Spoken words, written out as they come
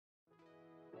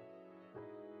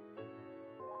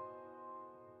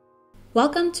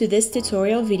Welcome to this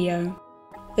tutorial video.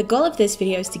 The goal of this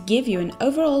video is to give you an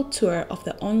overall tour of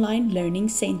the Online Learning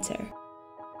Center.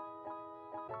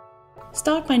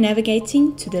 Start by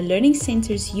navigating to the Learning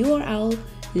Center's URL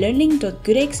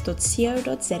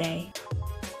learning.goodx.co.za.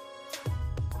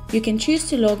 You can choose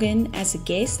to log in as a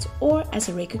guest or as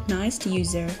a recognized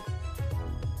user.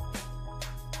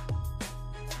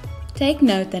 Take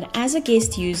note that as a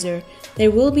guest user, there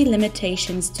will be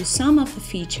limitations to some of the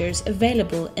features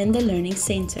available in the Learning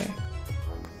Center.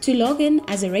 To log in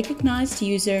as a recognized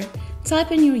user, type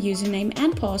in your username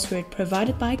and password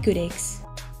provided by GoodX.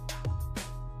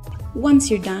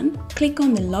 Once you're done, click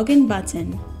on the Login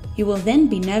button. You will then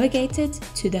be navigated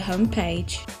to the home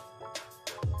page.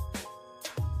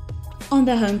 On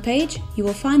the home page, you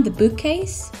will find the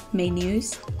bookcase,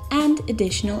 menus, and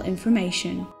additional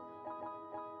information.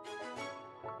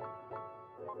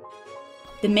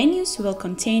 The menus will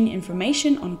contain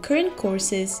information on current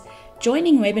courses,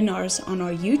 joining webinars on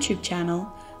our YouTube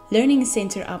channel, Learning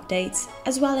Center updates,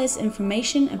 as well as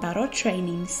information about our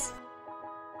trainings.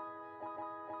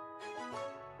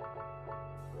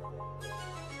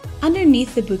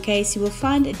 Underneath the bookcase, you will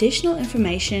find additional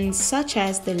information such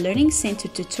as the Learning Center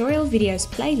tutorial videos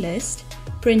playlist,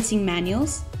 printing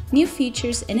manuals, new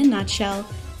features in a nutshell,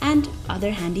 and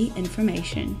other handy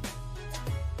information.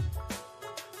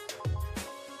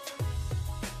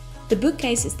 The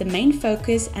bookcase is the main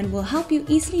focus and will help you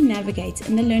easily navigate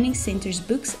in the Learning Center's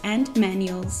books and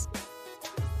manuals.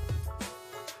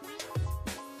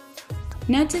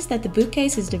 Notice that the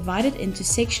bookcase is divided into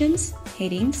sections,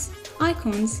 headings,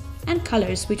 icons, and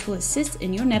colors which will assist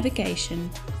in your navigation.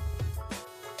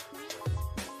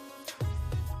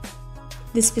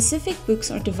 The specific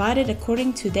books are divided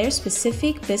according to their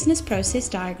specific business process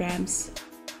diagrams.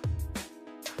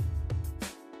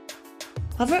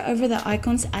 Hover over the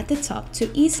icons at the top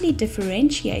to easily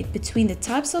differentiate between the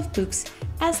types of books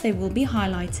as they will be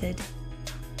highlighted.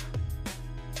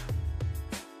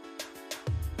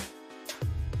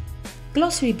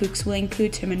 Glossary books will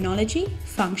include terminology,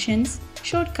 functions,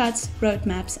 shortcuts,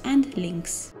 roadmaps, and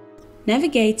links.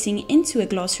 Navigating into a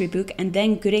glossary book and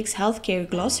then GoodX Healthcare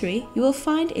Glossary, you will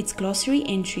find its glossary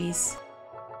entries.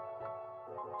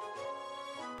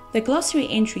 The glossary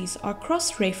entries are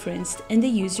cross-referenced in the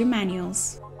user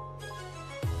manuals.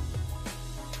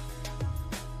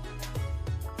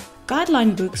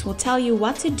 Guideline books will tell you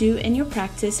what to do in your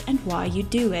practice and why you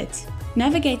do it.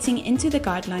 Navigating into the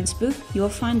Guidelines book, you will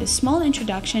find a small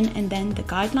introduction and then the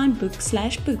Guideline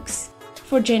book/books.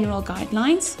 For general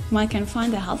guidelines, one can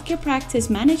find the Healthcare Practice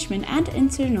Management and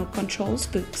Internal Controls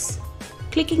books.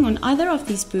 Clicking on either of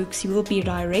these books, you will be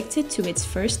directed to its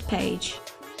first page.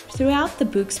 Throughout the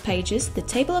book's pages, the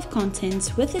table of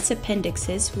contents with its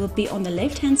appendixes will be on the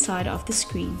left-hand side of the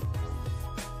screen.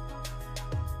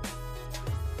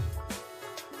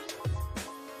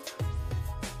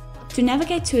 To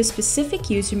navigate to a specific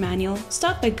user manual,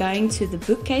 start by going to the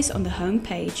bookcase on the home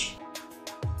page.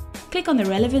 Click on the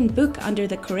relevant book under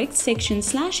the correct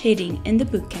section/heading in the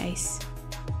bookcase.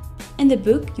 In the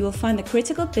book, you will find the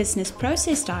critical business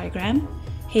process diagram,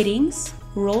 headings,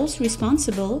 roles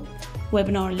responsible,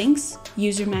 webinar links,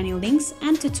 user manual links,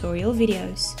 and tutorial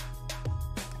videos.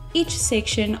 Each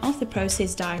section of the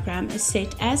process diagram is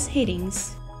set as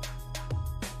headings.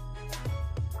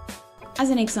 As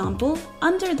an example,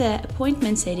 under the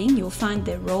Appointments heading, you'll find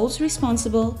the roles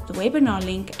responsible, the webinar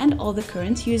link, and all the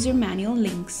current user manual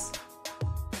links.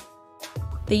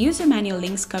 The user manual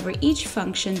links cover each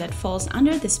function that falls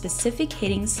under the specific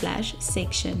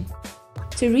heading/section.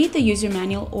 To read the user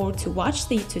manual or to watch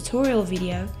the tutorial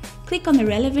video, click on the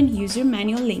relevant user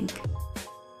manual link.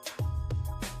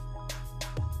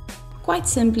 Quite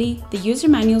simply, the user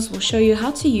manuals will show you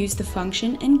how to use the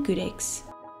function in GoodX.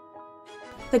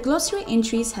 The glossary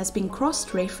entries has been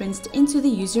cross-referenced into the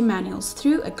user manuals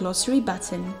through a glossary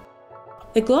button.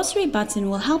 The glossary button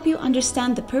will help you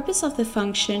understand the purpose of the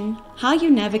function, how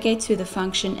you navigate to the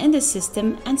function in the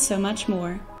system, and so much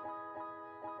more.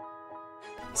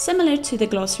 Similar to the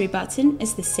glossary button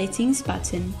is the Settings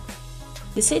button.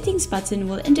 The Settings button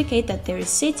will indicate that there is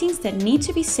settings that need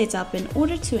to be set up in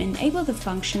order to enable the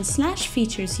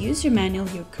function/features user manual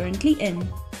you're currently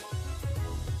in.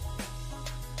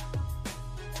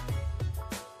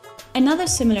 Another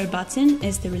similar button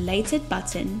is the Related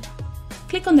button.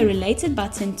 Click on the Related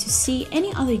button to see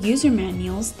any other user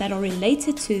manuals that are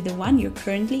related to the one you're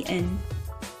currently in.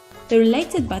 The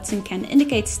Related button can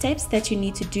indicate steps that you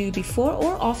need to do before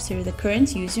or after the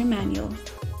current user manual.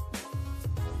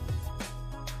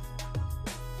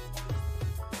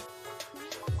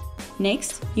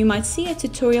 Next, you might see a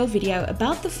tutorial video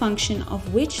about the function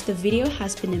of which the video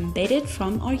has been embedded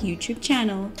from our YouTube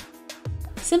channel.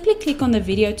 Simply click on the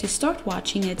video to start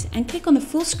watching it and click on the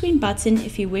full screen button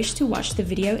if you wish to watch the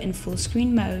video in full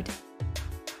screen mode.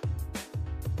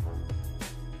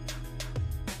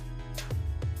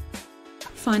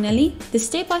 Finally, the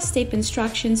step-by-step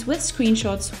instructions with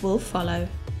screenshots will follow.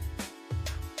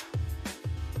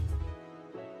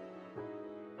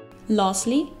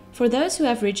 Lastly, for those who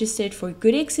have registered for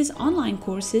GoodX's online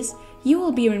courses, you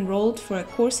will be enrolled for a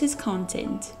course's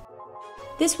content.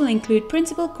 This will include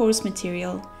printable course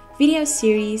material, video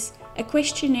series, a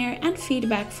questionnaire and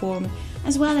feedback form,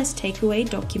 as well as takeaway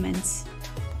documents.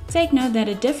 Take note that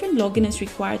a different login is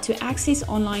required to access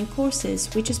online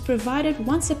courses, which is provided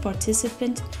once a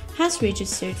participant has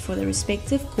registered for the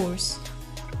respective course.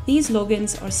 These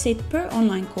logins are set per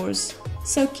online course,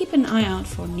 so keep an eye out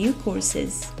for new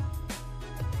courses.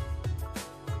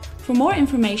 For more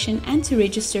information and to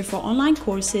register for online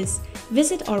courses,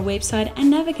 visit our website and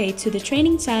navigate to the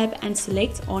Training tab and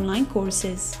select Online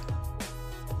Courses.